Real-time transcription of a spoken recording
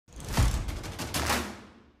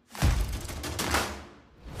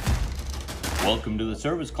Welcome to the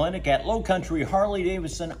service clinic at Low Country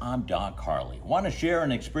Harley-Davidson. I'm Doc Harley. Want to share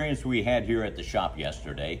an experience we had here at the shop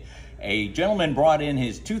yesterday. A gentleman brought in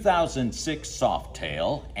his 2006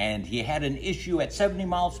 Softail, and he had an issue at 70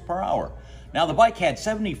 miles per hour. Now, the bike had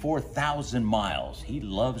 74,000 miles. He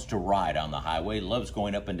loves to ride on the highway, loves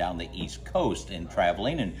going up and down the East Coast and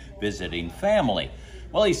traveling and visiting family.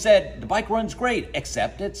 Well, he said the bike runs great,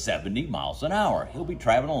 except at 70 miles an hour. He'll be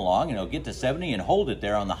traveling along and he'll get to 70 and hold it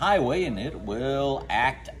there on the highway and it will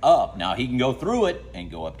act up. Now, he can go through it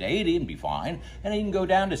and go up to 80 and be fine, and he can go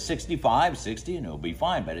down to 65, 60 and he'll be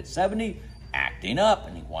fine. But at 70, acting up,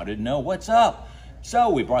 and he wanted to know what's up. So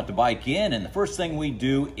we brought the bike in, and the first thing we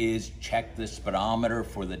do is check the speedometer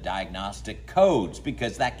for the diagnostic codes,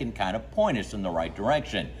 because that can kind of point us in the right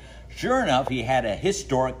direction. Sure enough, he had a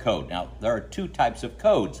historic code. Now, there are two types of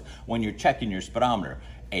codes when you're checking your speedometer.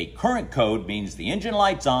 A current code means the engine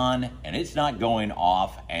light's on and it's not going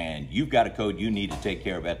off, and you've got a code you need to take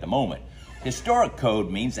care of at the moment. Historic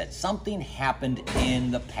code means that something happened in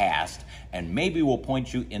the past and maybe will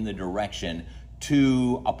point you in the direction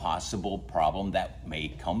to a possible problem that may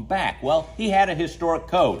come back. Well, he had a historic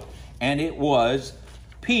code, and it was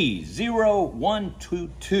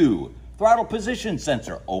P0122. Throttle position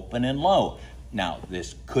sensor, open and low. Now,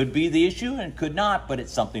 this could be the issue and could not, but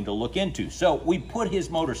it's something to look into. So we put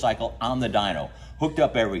his motorcycle on the dyno, hooked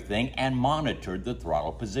up everything, and monitored the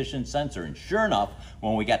throttle position sensor. And sure enough,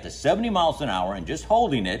 when we got to 70 miles an hour and just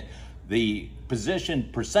holding it, the position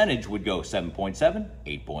percentage would go 7.7,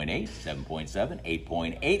 8.8, 7.7,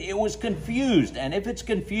 8.8. It was confused, and if it's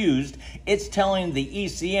confused, it's telling the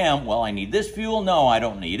ECM, well, I need this fuel. No, I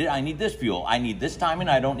don't need it. I need this fuel. I need this timing.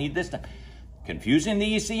 I don't need this time. Confusing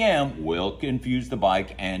the ECM will confuse the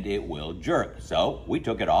bike, and it will jerk. So we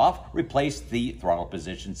took it off, replaced the throttle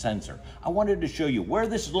position sensor. I wanted to show you where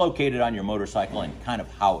this is located on your motorcycle and kind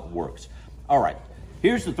of how it works. All right,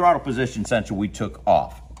 here's the throttle position sensor we took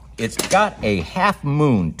off. It's got a half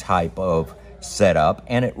moon type of setup,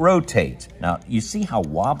 and it rotates. Now, you see how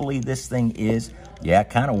wobbly this thing is? Yeah,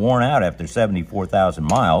 kind of worn out after 74,000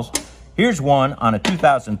 miles. Here's one on a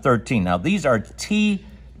 2013. Now, these are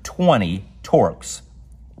T20 Torx.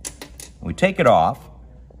 We take it off,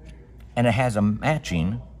 and it has a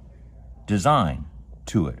matching design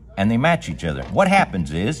to it, and they match each other. What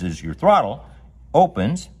happens is your throttle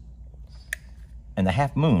opens, and the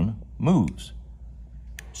half moon moves.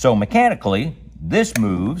 So mechanically, this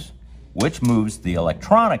moves, which moves the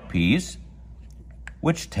electronic piece,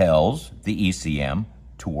 which tells the ECM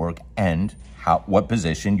to work and what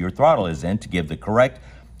position your throttle is in to give the correct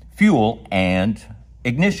fuel and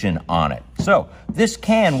ignition on it. So this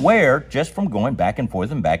can wear just from going back and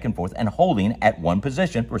forth and holding at one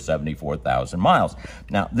position for 74,000 miles.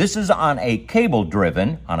 Now, this is on a cable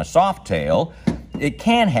driven, on a Softail. It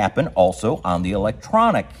can happen also on the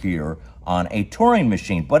electronic here on a touring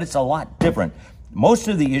machine, but it's a lot different. Most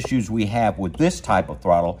of the issues we have with this type of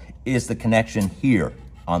throttle is the connection here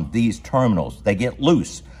on these terminals. They get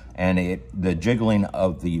loose, and the jiggling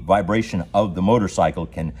of the vibration of the motorcycle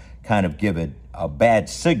can kind of give it a bad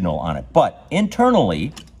signal on it. But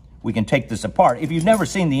internally, we can take this apart. If you've never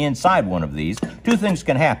seen the inside one of these, two things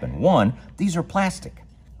can happen. One, these are plastic,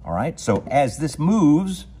 all right? So as this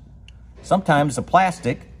moves, sometimes the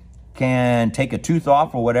plastic can take a tooth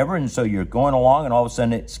off or whatever, and so you're going along and all of a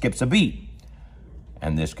sudden it skips a beat.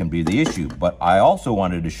 And this can be the issue. But I also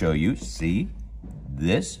wanted to show you, see,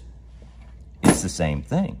 this is the same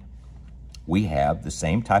thing. We have the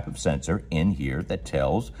same type of sensor in here that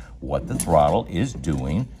tells what the throttle is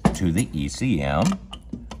doing to the ECM,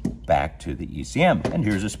 back to the ECM. And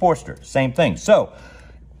here's a Sportster, same thing. So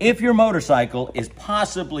if your motorcycle is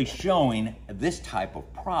possibly showing this type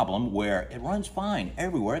of problem where it runs fine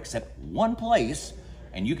everywhere except one place,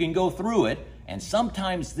 and you can go through it, and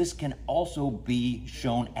sometimes this can also be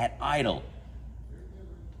shown at idle.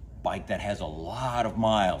 Bike that has a lot of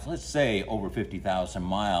miles, let's say over 50,000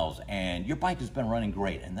 miles, and your bike has been running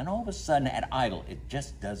great, and then all of a sudden at idle, it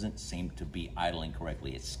just doesn't seem to be idling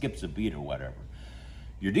correctly. It skips a beat or whatever.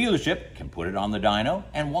 Your dealership can put it on the dyno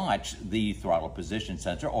and watch the throttle position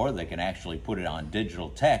sensor, or they can actually put it on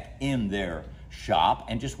digital tech in their shop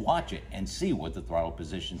and just watch it and see what the throttle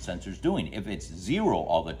position sensor is doing. If it's 0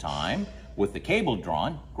 all the time with the cable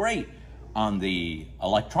drawn, great. On the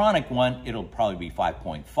electronic one, it'll probably be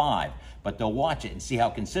 5.5, but they'll watch it and see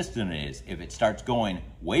how consistent it is. If it starts going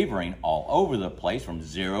wavering all over the place from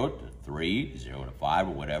 0 to 3, 0 to 5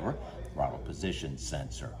 or whatever, throttle position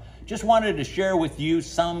sensor. Just wanted to share with you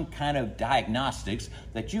some kind of diagnostics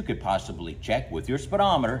that you could possibly check with your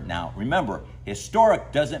speedometer. Now, remember,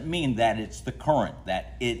 historic doesn't mean that it's the current,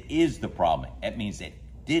 that it is the problem. It means it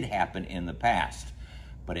did happen in the past,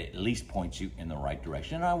 but it at least points you in the right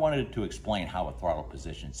direction. And I wanted to explain how a throttle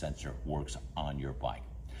position sensor works on your bike.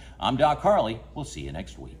 I'm Doc Harley. We'll see you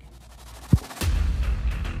next week.